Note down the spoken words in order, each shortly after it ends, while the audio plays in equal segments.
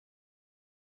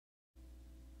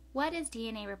What is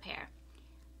DNA repair?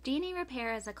 DNA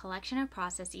repair is a collection of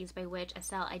processes by which a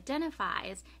cell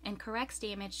identifies and corrects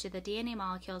damage to the DNA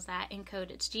molecules that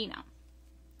encode its genome.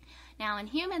 Now, in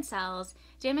human cells,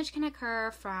 damage can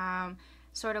occur from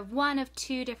sort of one of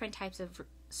two different types of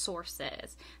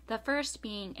sources. The first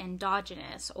being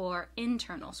endogenous or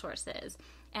internal sources,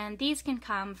 and these can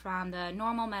come from the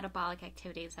normal metabolic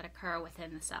activities that occur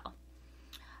within the cell.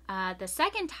 The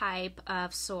second type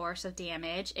of source of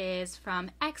damage is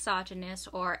from exogenous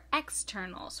or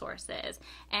external sources,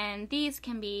 and these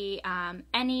can be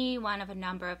any one of a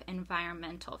number of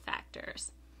environmental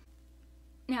factors.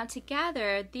 Now,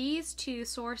 together, these two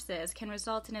sources can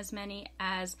result in as many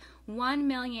as 1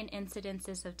 million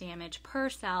incidences of damage per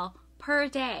cell per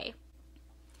day.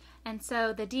 And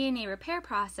so the DNA repair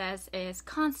process is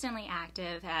constantly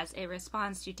active as it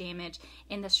responds to damage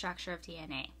in the structure of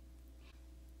DNA.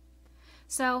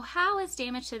 So how is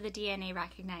damage to the DNA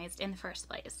recognized in the first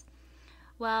place?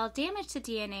 Well, damage to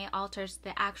DNA alters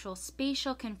the actual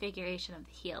spatial configuration of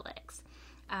the helix,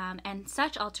 and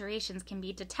such alterations can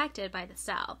be detected by the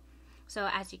cell. So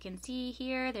as you can see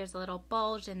here, there's a little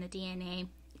bulge in the DNA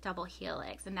double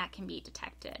helix, and that can be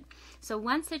detected. So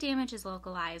once the damage is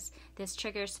localized, this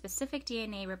triggers specific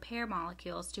DNA repair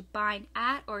molecules to bind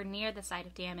at or near the site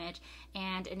of damage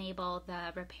and enable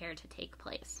the repair to take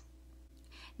place.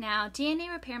 Now,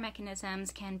 DNA repair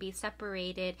mechanisms can be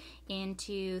separated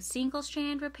into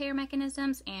single-strand repair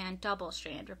mechanisms and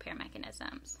double-strand repair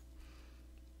mechanisms.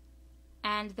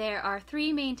 And there are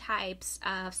three main types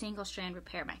of single-strand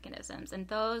repair mechanisms, and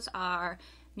those are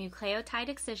nucleotide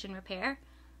excision repair,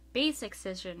 base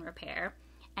excision repair,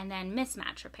 and then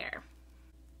mismatch repair.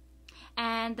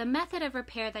 And the method of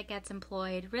repair that gets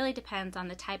employed really depends on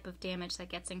the type of damage that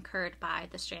gets incurred by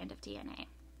the strand of DNA.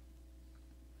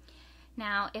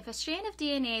 Now, if a strand of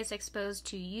DNA is exposed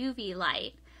to UV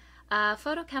light, a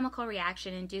photochemical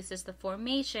reaction induces the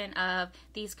formation of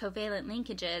these covalent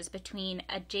linkages between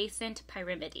adjacent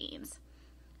pyrimidines,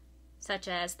 such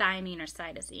as thymine or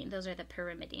cytosine. Those are the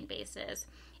pyrimidine bases.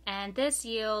 And this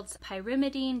yields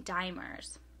pyrimidine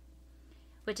dimers,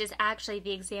 which is actually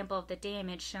the example of the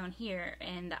damage shown here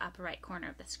in the upper right corner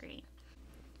of the screen.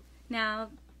 Now,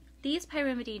 these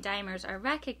pyrimidine dimers are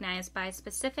recognized by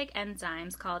specific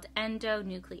enzymes called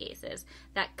endonucleases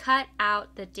that cut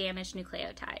out the damaged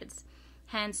nucleotides.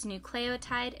 Hence,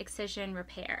 nucleotide excision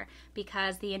repair,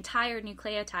 because the entire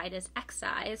nucleotide is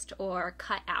excised or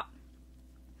cut out.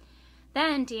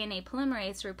 Then DNA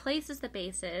polymerase replaces the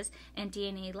bases and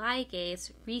DNA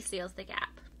ligase reseals the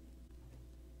gap.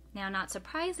 Now, not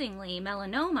surprisingly,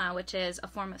 melanoma, which is a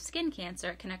form of skin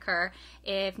cancer, can occur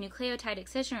if nucleotide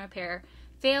excision repair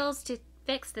fails to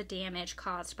fix the damage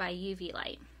caused by UV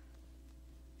light.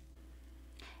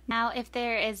 Now, if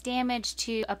there is damage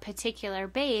to a particular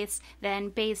base, then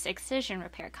base excision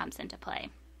repair comes into play.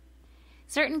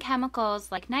 Certain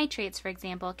chemicals, like nitrates, for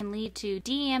example, can lead to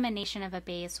deamination of a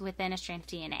base within a strand of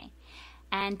DNA.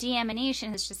 And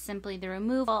deamination is just simply the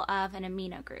removal of an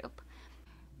amino group.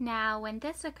 Now, when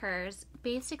this occurs,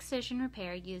 base excision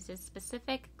repair uses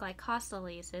specific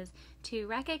glycosylases to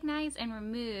recognize and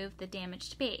remove the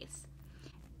damaged base.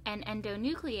 An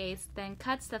endonuclease then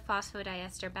cuts the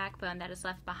phosphodiester backbone that is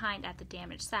left behind at the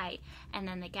damaged site, and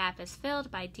then the gap is filled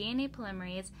by DNA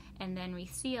polymerase and then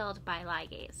resealed by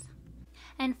ligase.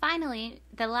 And finally,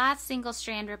 the last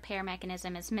single-strand repair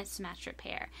mechanism is mismatch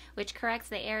repair, which corrects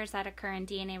the errors that occur in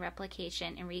DNA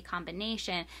replication and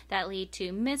recombination that lead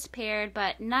to mispaired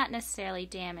but not necessarily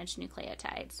damaged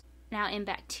nucleotides. Now, in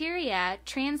bacteria,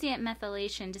 transient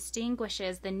methylation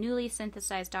distinguishes the newly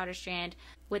synthesized daughter strand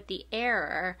with the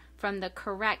error from the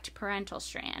correct parental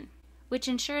strand, which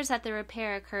ensures that the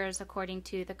repair occurs according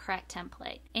to the correct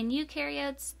template. In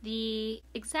eukaryotes, the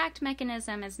exact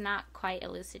mechanism is not quite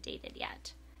elucidated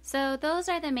yet. So those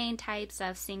are the main types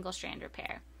of single-strand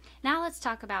repair. Now let's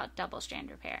talk about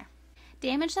double-strand repair.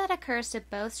 Damage that occurs to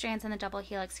both strands in the double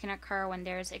helix can occur when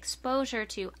there is exposure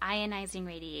to ionizing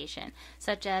radiation,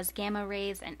 such as gamma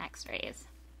rays and X-rays.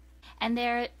 And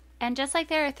just like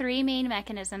there are three main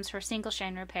mechanisms for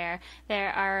single-strand repair,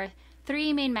 there are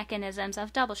three main mechanisms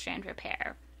of double-strand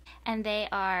repair, and they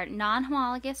are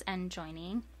non-homologous end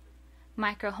joining,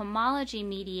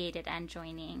 microhomology-mediated end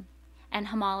joining, and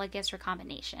homologous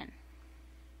recombination.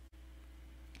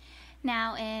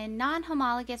 Now, in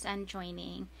non-homologous end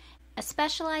joining, a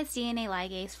specialized DNA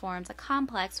ligase forms a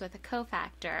complex with a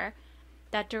cofactor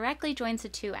that directly joins the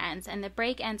two ends, and the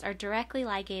break ends are directly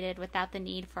ligated without the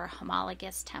need for a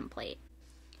homologous template.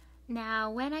 Now,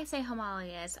 when I say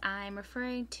homologous, I'm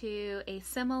referring to a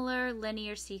similar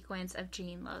linear sequence of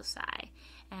gene loci.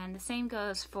 And the same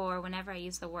goes for whenever I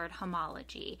use the word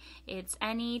homology. It's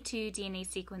any two DNA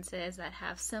sequences that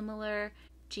have similar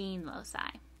gene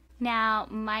loci. Now,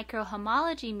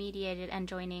 microhomology mediated end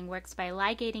joining works by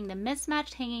ligating the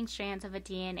mismatched hanging strands of a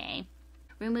DNA,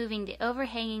 removing the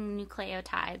overhanging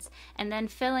nucleotides, and then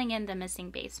filling in the missing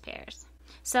base pairs.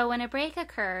 So when a break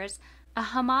occurs, a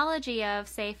homology of,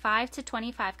 say, 5 to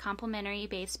 25 complementary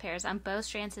base pairs on both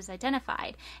strands is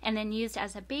identified, and then used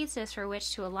as a basis for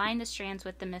which to align the strands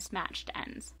with the mismatched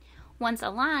ends. Once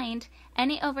aligned,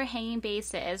 any overhanging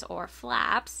bases, or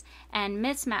flaps, and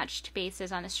mismatched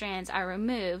bases on the strands are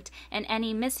removed, and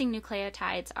any missing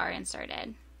nucleotides are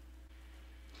inserted.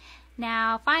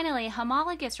 Now, finally,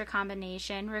 homologous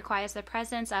recombination requires the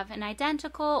presence of an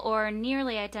identical or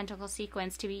nearly identical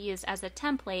sequence to be used as a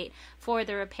template for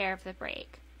the repair of the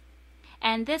break.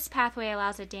 And this pathway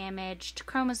allows a damaged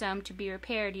chromosome to be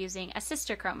repaired using a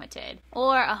sister chromatid,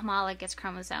 or a homologous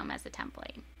chromosome as a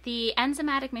template. The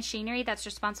enzymatic machinery that's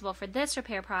responsible for this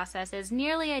repair process is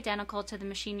nearly identical to the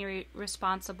machinery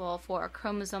responsible for a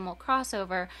chromosomal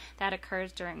crossover that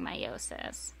occurs during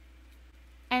meiosis.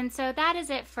 And so that is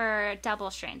it for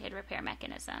double-stranded repair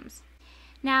mechanisms.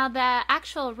 Now, the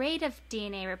actual rate of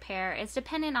DNA repair is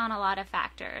dependent on a lot of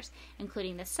factors,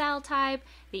 including the cell type,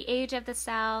 the age of the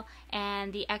cell,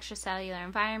 and the extracellular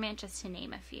environment, just to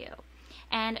name a few.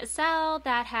 And a cell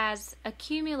that has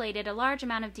accumulated a large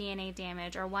amount of DNA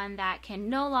damage, or one that can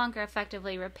no longer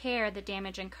effectively repair the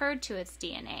damage incurred to its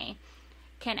DNA,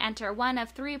 can enter one of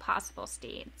three possible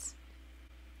states.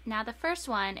 Now, the first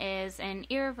one is an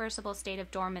irreversible state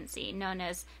of dormancy, known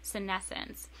as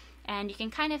senescence. And you can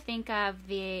kind of think of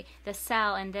the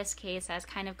cell in this case as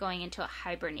kind of going into a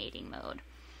hibernating mode.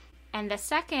 And the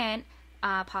second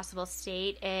possible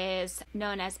state is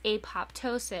known as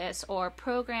apoptosis, or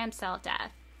programmed cell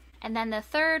death. And then the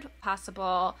third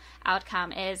possible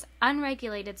outcome is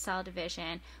unregulated cell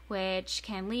division, which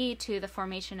can lead to the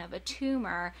formation of a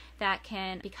tumor that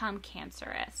can become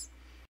cancerous.